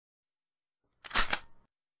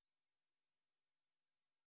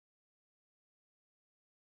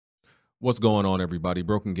What's going on, everybody?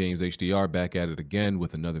 Broken Games HDR back at it again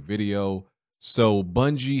with another video. So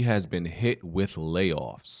Bungie has been hit with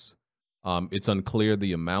layoffs. It's unclear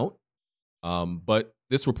the amount, but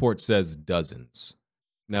this report says dozens.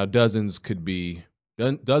 Now, dozens could be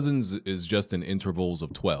dozens is just in intervals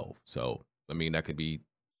of 12. So I mean that could be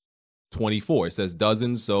 24. It says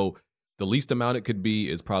dozens, so the least amount it could be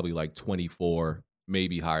is probably like 24,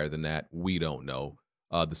 maybe higher than that. We don't know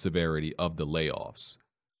the severity of the layoffs.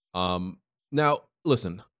 Now,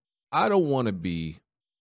 listen, I don't want to be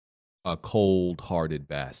a cold-hearted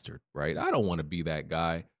bastard, right? I don't want to be that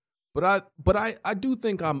guy, but I do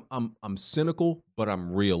think I'm cynical, but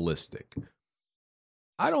I'm realistic.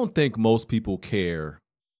 I don't think most people care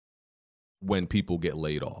when people get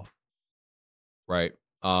laid off, right?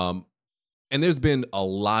 And there's been a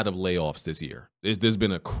lot of layoffs this year. There's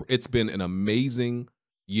been it's been an amazing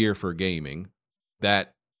year for gaming.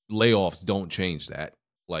 That layoffs don't change that.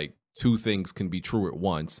 Like, two things can be true at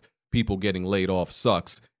once. People getting laid off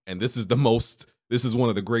sucks, and this is one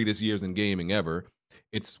of the greatest years in gaming ever.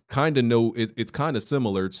 It's kind of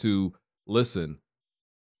similar to, listen,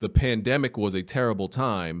 the pandemic was a terrible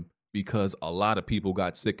time because a lot of people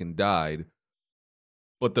got sick and died,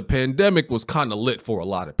 but the pandemic was kind of lit for a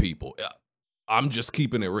lot of people. I'm just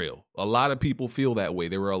keeping it real. A lot of people feel that way.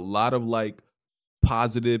 There were a lot of like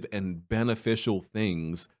positive and beneficial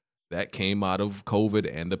things that came out of COVID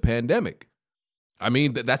and the pandemic. I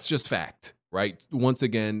mean, that's just fact, right? Once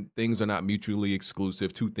again, things are not mutually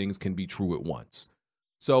exclusive. Two things can be true at once.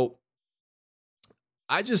 So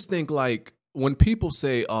I just think, like, when people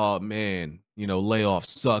say, oh man, layoffs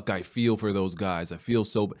suck, I feel for those guys. I feel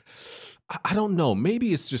so. I don't know.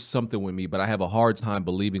 Maybe it's just something with me, but I have a hard time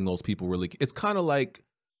believing those people really. It's kind of like,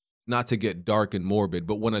 not to get dark and morbid,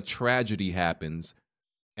 but when a tragedy happens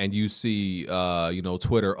and you see,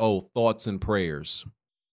 Twitter, oh, thoughts and prayers.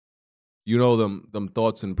 Them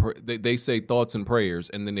thoughts and they say thoughts and prayers,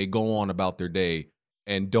 and then they go on about their day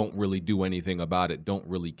and don't really do anything about it, don't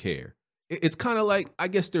really care. It's kind of like, I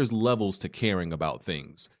guess there's levels to caring about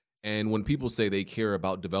things. And when people say they care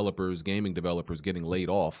about gaming developers getting laid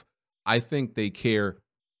off, I think they care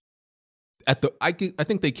I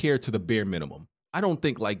think they care to the bare minimum. I don't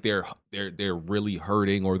think like they're really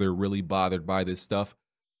hurting or they're really bothered by this stuff.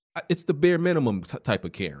 It's the bare minimum type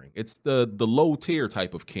of caring. It's the low tier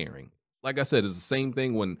type of caring. Like I said, it's the same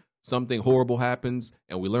thing when something horrible happens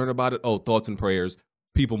and we learn about it. Oh, thoughts and prayers.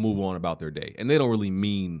 People move on about their day, and they don't really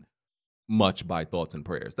mean much by thoughts and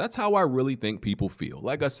prayers. That's how I really think people feel.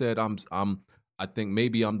 Like I said, I think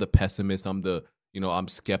maybe I'm the pessimist. I'm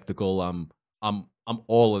skeptical. I'm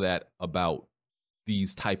all of that about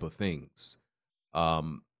these type of things.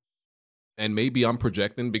 And maybe I'm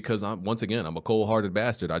projecting because I'm a cold-hearted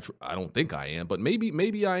bastard. I don't think I am, but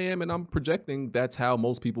maybe I am, and I'm projecting that's how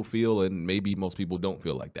most people feel, and maybe most people don't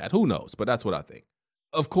feel like that. Who knows? But that's what I think.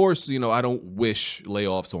 Of course, I don't wish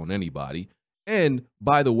layoffs on anybody. And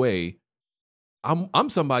by the way, I'm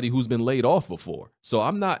somebody who's been laid off before. So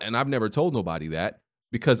I'm not, and I've never told nobody that,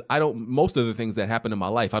 because most of the things that happen in my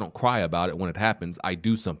life, I don't cry about it when it happens. I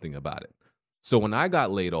do something about it. So when I got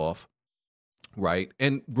laid off, right,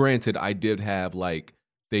 and granted, I did have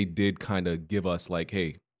they did kind of give us like,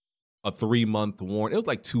 hey, a 3-month warning. It was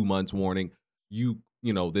like 2 months warning.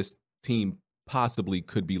 This team possibly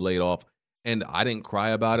could be laid off. And I didn't cry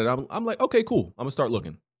about it. I'm like, okay, cool. I'm gonna start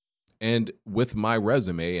looking. And with my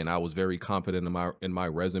resume, and I was very confident in my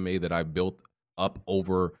resume that I built up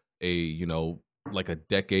over like a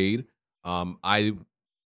decade.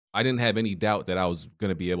 I didn't have any doubt that I was going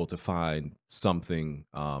to be able to find something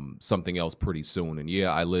else pretty soon. And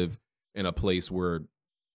yeah, I live in a place where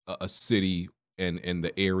a city and in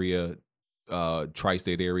the area,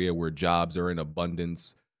 tri-state area, where jobs are in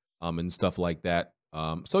abundance, and stuff like that.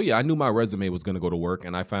 So yeah, I knew my resume was going to go to work,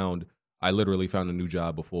 and I literally found a new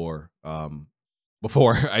job before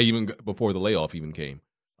before the layoff even came.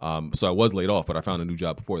 So I was laid off, but I found a new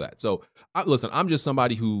job before that. So listen, I'm just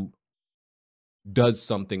somebody who does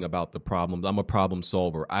something about the problems. I'm a problem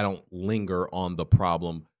solver. I don't linger on the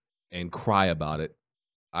problem and cry about it.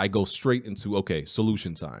 I go straight into, okay,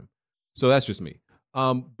 solution time. So that's just me.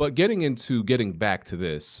 But getting back to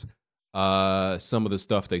this, some of the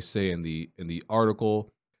stuff they say in the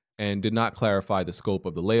article, and did not clarify the scope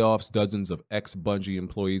of the layoffs. Dozens of ex-Bungie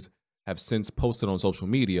employees have since posted on social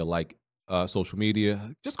media,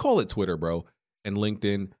 just call it Twitter, bro, and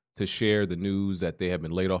LinkedIn, to share the news that they have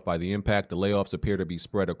been laid off by the impact. The layoffs appear to be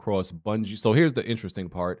spread across Bungie. So here's the interesting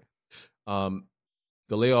part. The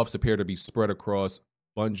layoffs appear to be spread across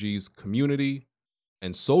Bungie's community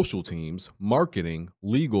and social teams, marketing,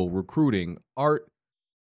 legal, recruiting, art,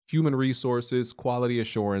 human resources, quality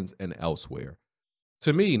assurance, and elsewhere.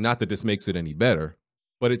 To me, not that this makes it any better,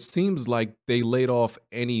 but it seems like they laid off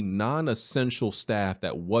any non essential staff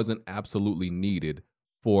that wasn't absolutely needed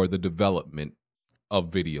for the development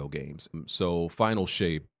of video games. So, Final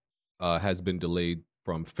Shape has been delayed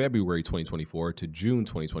from February 2024 to June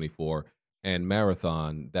 2024, and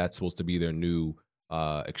Marathon, that's supposed to be their new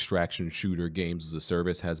extraction shooter games as a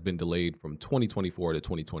service, has been delayed from 2024 to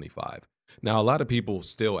 2025. Now, a lot of people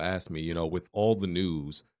still ask me, with all the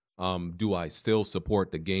news, do I still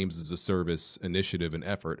support the games as a service initiative and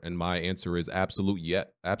effort? And my answer is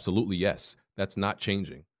absolutely yes. That's not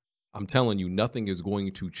changing. I'm telling you, nothing is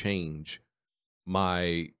going to change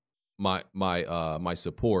my my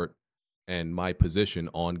support and my position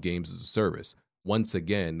on games as a service. Once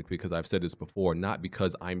again, because I've said this before, not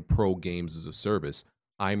because I'm pro games as a service,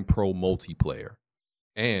 I'm pro multiplayer.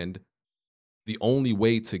 And the only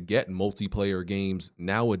way to get multiplayer games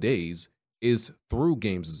nowadays is through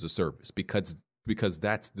games as a service because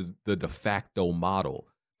that's the de facto model.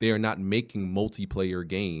 They are not making multiplayer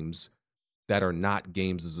games that are not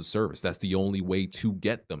games as a service. That's the only way to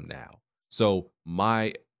get them now. So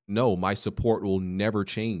my support will never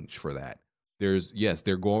change for that.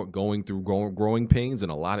 They're going through growing pains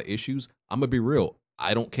and a lot of issues. I'm gonna be real.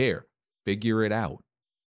 I don't care. Figure it out.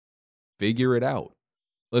 Figure it out.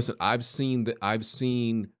 Listen, I've seen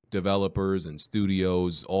developers and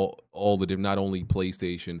studios, all the different, not only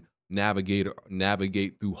PlayStation,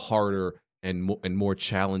 navigate through harder and more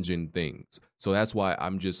challenging things. So that's why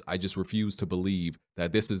I just refuse to believe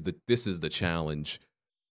that this is the challenge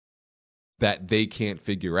that they can't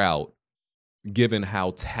figure out, given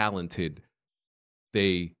how talented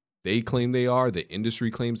they claim they are, the industry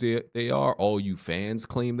claims they are, all you fans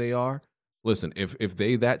claim they are. Listen, if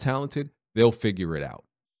they that talented, they'll figure it out.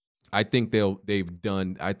 I think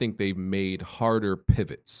they've made harder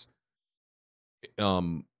pivots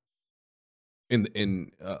in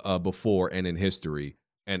before and in history,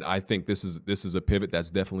 and I think this is a pivot that's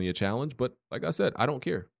definitely a challenge, but like I said, I don't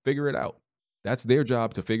care. Figure it out. That's their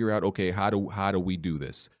job to figure out, okay, how do we do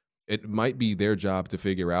this? It might be their job to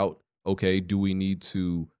figure out, okay, do we need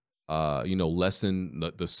to lessen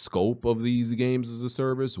the scope of these games as a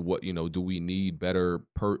service? What, do we need better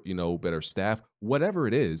better staff? Whatever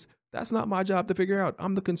it is, that's not my job to figure out.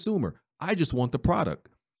 I'm the consumer. I just want the product.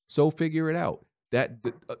 So figure it out.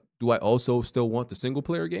 Do I also still want the single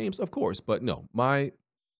player games? Of course, but no, my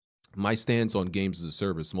stance on games as a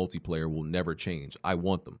service multiplayer will never change. I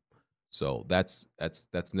want them. So that's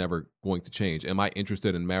never going to change. Am I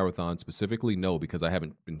interested in Marathon specifically? No, because I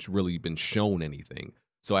haven't really been shown anything.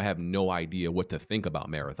 So I have no idea what to think about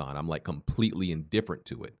Marathon. I'm like completely indifferent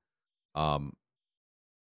to it.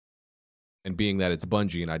 And being that it's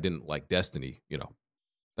Bungie and I didn't like Destiny,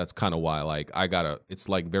 that's kind of why it's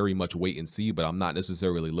like very much wait and see, but I'm not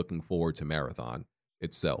necessarily looking forward to Marathon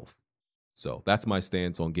itself. So that's my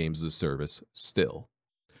stance on games as a service still.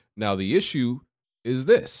 Now the issue is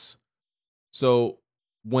this. So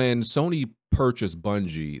when Sony purchased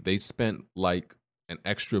Bungie, they spent like an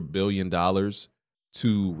extra $1 billion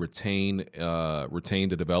to retain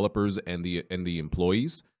the developers and the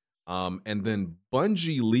employees. And then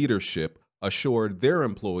Bungie leadership assured their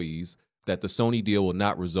employees that the Sony deal will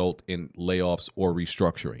not result in layoffs or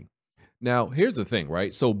restructuring. Now, here's the thing,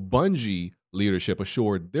 right? So Bungie leadership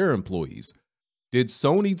assured their employees. Did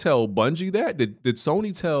Sony tell Bungie that? Did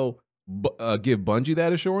Sony give Bungie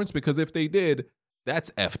that assurance? Because if they did, that's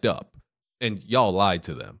effed up, and y'all lied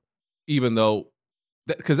to them. Even though,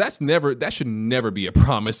 because that should never be a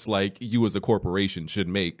promise like you as a corporation should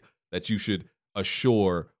make, that you should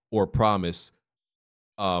assure or promise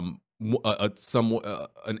an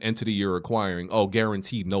entity you're acquiring,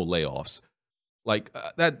 guaranteed no layoffs. Like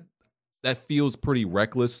that feels pretty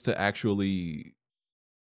reckless to actually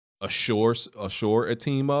assure a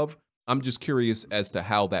team of. I'm just curious as to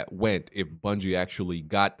how that went, if Bungie actually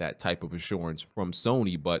got that type of assurance from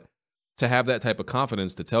Sony. But to have that type of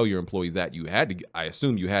confidence to tell your employees that, I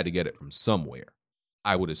assume you had to get it from somewhere.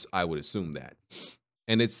 I would assume that.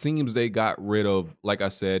 And it seems they got rid of, like I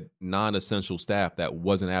said, non-essential staff that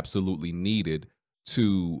wasn't absolutely needed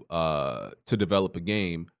to develop a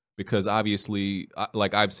game, because obviously,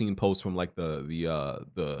 like I've seen posts from like the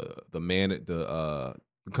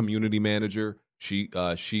community manager. She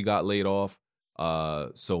got laid off.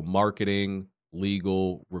 So marketing,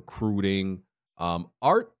 legal, recruiting,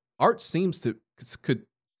 art seems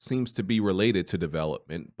to be related to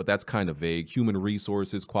development, but that's kind of vague. Human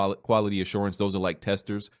resources, quality assurance, those are like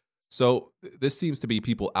testers. So this seems to be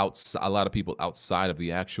a lot of people outside of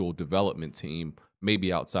the actual development team,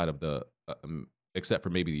 maybe outside of the except for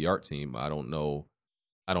maybe the art team. I don't know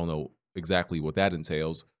I don't know exactly what that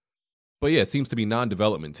entails. But yeah, it seems to be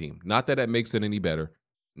non-development team. Not that that makes it any better.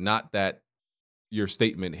 Not that your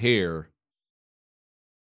statement here,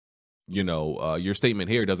 your statement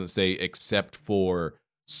here doesn't say except for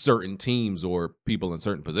certain teams or people in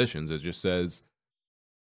certain positions. It just says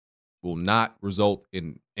will not result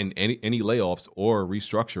in any layoffs or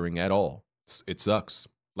restructuring at all. It sucks.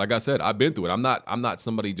 Like I said, I've been through it. I'm not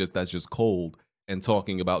somebody just that's just cold and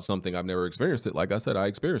talking about something I've never experienced it. Like I said, I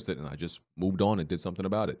experienced it and I just moved on and did something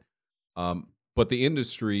about it. But the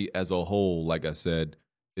industry as a whole, like I said,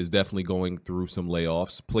 is definitely going through some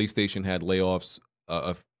layoffs. PlayStation had layoffs,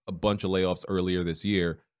 a bunch of layoffs earlier this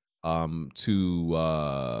year, to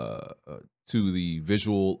the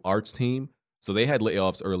visual arts team. So they had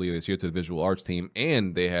layoffs earlier this year to the visual arts team,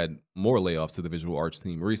 and they had more layoffs to the visual arts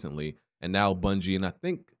team recently. And now Bungie, and I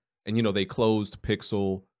think, and they closed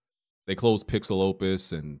Pixel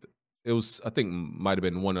Opus, and it was, I think, might have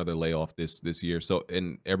been one other layoff this year. So,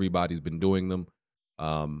 and everybody's been doing them,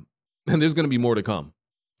 and there's going to be more to come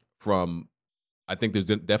from. I think there's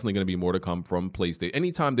definitely going to be more to come from PlayStation.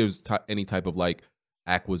 Anytime there's any type of like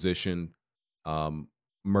acquisition,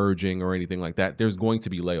 merging or anything like that, there's going to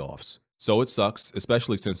be layoffs. So it sucks,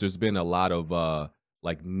 especially since there's been a lot of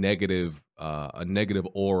like a negative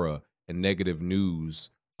aura and negative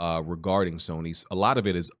news regarding Sony. A lot of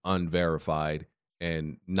it is unverified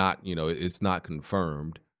and not, it's not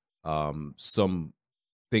confirmed. Some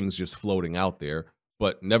things just floating out there,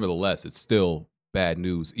 but nevertheless, it's still bad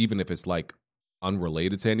news, even if it's like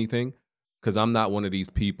unrelated to anything. Because I'm not one of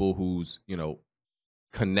these people who's,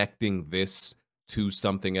 connecting this to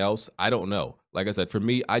something else. I don't know. Like I said, for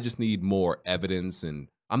me, I just need more evidence, and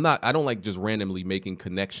I don't like just randomly making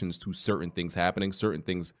connections to certain things happening. Certain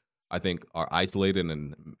things I think are isolated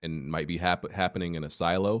and might be happening in a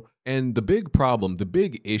silo. And the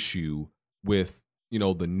big issue with,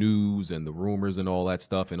 the news and the rumors and all that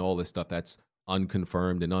stuff and all this stuff that's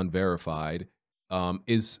unconfirmed and unverified,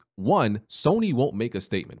 is one, Sony won't make a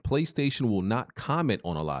statement. PlayStation will not comment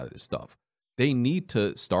on a lot of this stuff. They need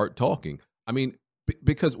to start talking. I mean,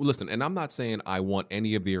 because listen, and I'm not saying I want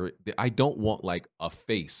any of I don't want like a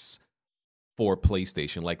face for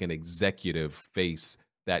PlayStation, like an executive face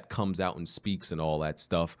that comes out and speaks and all that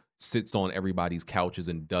stuff, sits on everybody's couches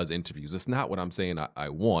and does interviews. It's not what I'm saying I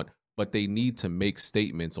want, but they need to make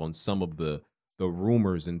statements on some of the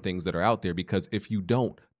rumors and things that are out there, because if you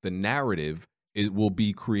don't, the narrative, it will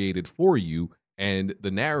be created for you, and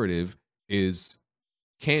the narrative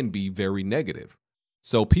can be very negative.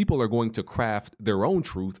 So people are going to craft their own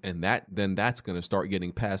truth, and that's going to start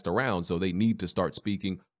getting passed around. So they need to start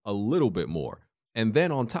speaking a little bit more. And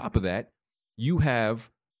then on top of that, you have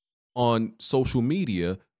on social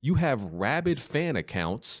media, you have rabid fan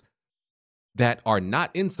accounts that are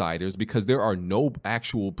not insiders, because there are no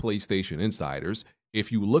actual PlayStation insiders.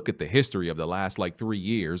 If you look at the history of the last like 3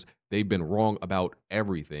 years, they've been wrong about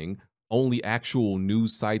everything. Only actual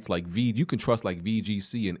news sites like you can trust, like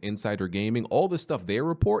VGC and Insider Gaming, all the stuff they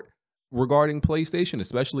report regarding PlayStation,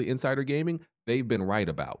 especially Insider Gaming, they've been right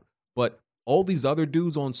about. But all these other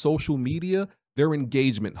dudes on social media, they're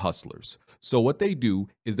engagement hustlers. So what they do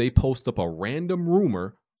is they post up a random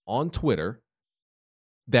rumor on Twitter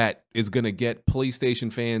that is going to get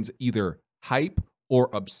PlayStation fans either hype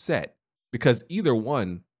or upset, because either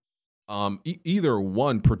one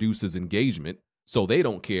produces engagement, so they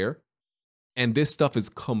don't care. And this stuff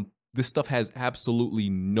has absolutely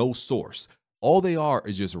no source. All they are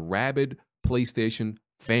is just rabid PlayStation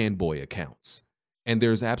fanboy accounts. And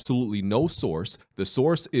there's absolutely no source. The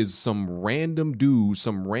source is some random dude,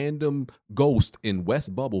 some random ghost in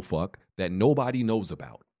West Bubblefuck that nobody knows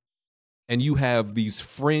about. And you have these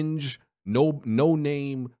fringe, no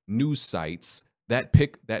name news sites that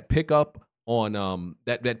pick up on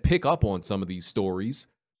some of these stories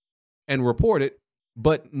and report it.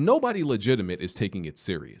 But nobody legitimate is taking it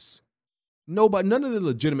serious. None of the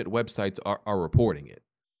legitimate websites are reporting it.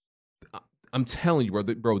 I'm telling you,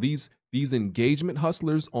 bro, these engagement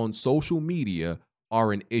hustlers on social media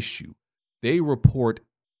are an issue. They report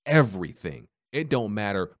everything. It don't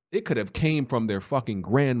matter. It could have came from their fucking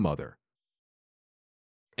grandmother.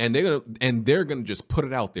 And they're gonna just put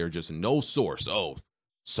it out there, just no source. Oh,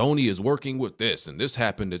 Sony is working with this and this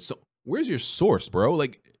happened. Where's your source, bro?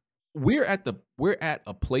 Like, we're at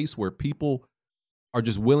a place where people are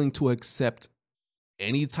just willing to accept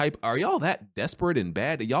any type. Are y'all that desperate and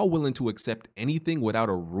bad? Are y'all willing to accept anything without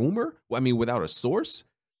a rumor? I mean, without a source?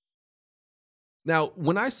 Now,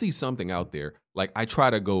 when I see something out there, like, I try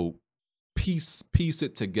to go piece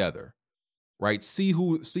it together, right? See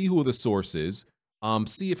who the source is.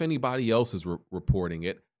 See if anybody else is reporting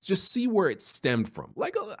it. just see where it stemmed from.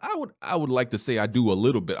 Like I would like to say I do a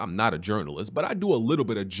little bit. I'm not a journalist, but I do a little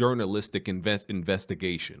bit of journalistic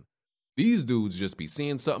investigation. These dudes just be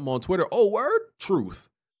seeing something on Twitter. Oh, word, truth.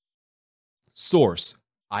 Source,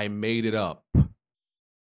 I made it up.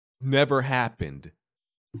 Never happened.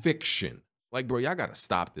 Fiction. Like, bro, y'all gotta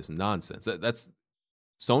stop this nonsense. That's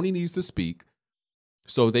Sony needs to speak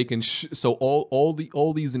so they can so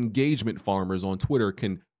all these engagement farmers on Twitter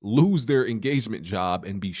can lose their engagement job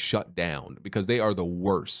and be shut down because they are the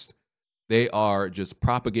worst. They are just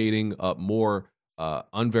propagating more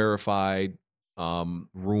unverified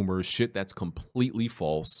rumors, shit that's completely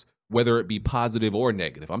false, whether it be positive or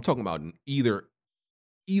negative. I'm talking about either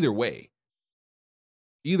way.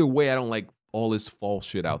 Either way, I don't like all this false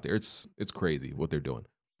shit out there. It's crazy what they're doing.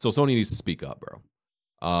 So Sony needs to speak up, bro,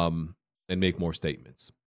 and make more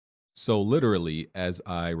statements. So literally, as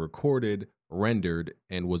I recorded, rendered,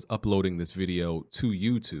 and was uploading this video to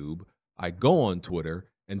YouTube, I go on Twitter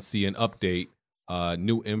and see an update,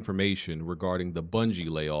 new information regarding the Bungie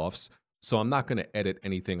layoffs. So I'm not going to edit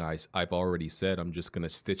anything I've already said. I'm just going to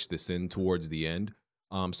stitch this in towards the end.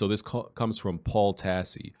 So this comes from Paul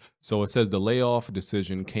Tassi. So it says the layoff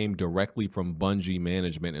decision came directly from Bungie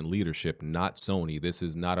management and leadership, not Sony. This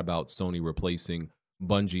is not about Sony replacing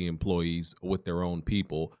Bungie employees with their own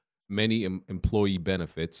people. Many employee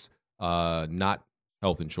benefits, not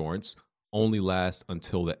health insurance, only last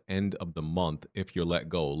until the end of the month if you're let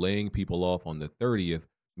go. Laying people off on the 30th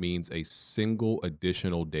means a single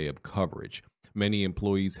additional day of coverage. Many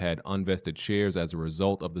employees had unvested shares as a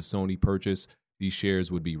result of the Sony purchase. These shares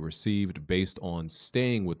would be received based on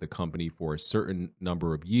staying with the company for a certain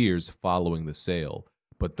number of years following the sale.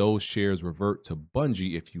 But those shares revert to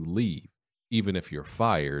Bungie if you leave, even if you're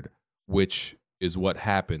fired, which is what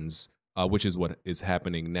happens, which is what is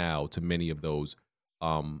happening now to many of those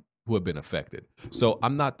who have been affected. So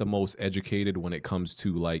I'm not the most educated when it comes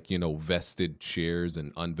to like, vested shares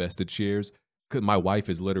and unvested shares. 'Cause my wife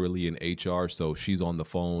is literally in HR, so she's on the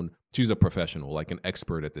phone. She's a professional, like an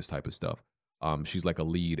expert at this type of stuff. She's like a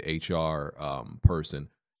lead HR person.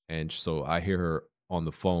 And so I hear her on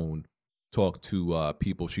the phone talk to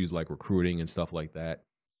people she's like recruiting and stuff like that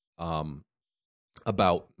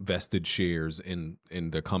about vested shares in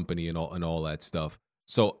the company and all that stuff.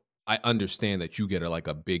 So I understand that you get like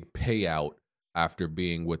a big payout after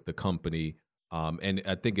being with the company. And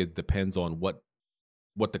I think it depends on what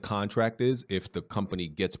the contract is. If the company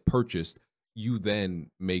gets purchased, you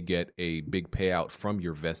then may get a big payout from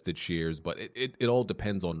your vested shares, but it all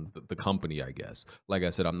depends on the company, I guess. Like I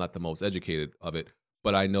said, I'm not the most educated of it,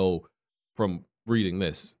 but I know from reading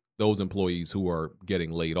this, those employees who are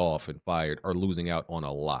getting laid off and fired are losing out on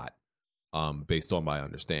a lot, based on my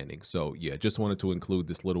understanding. So yeah, just wanted to include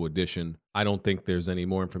this little addition. I don't think there's any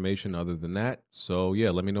more information other than that. So yeah,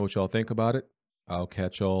 let me know what y'all think about it. I'll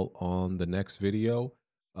catch y'all on the next video.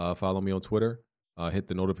 Follow me on Twitter. Hit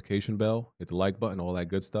the notification bell, hit the like button, all that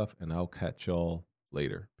good stuff, and I'll catch y'all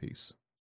later. Peace.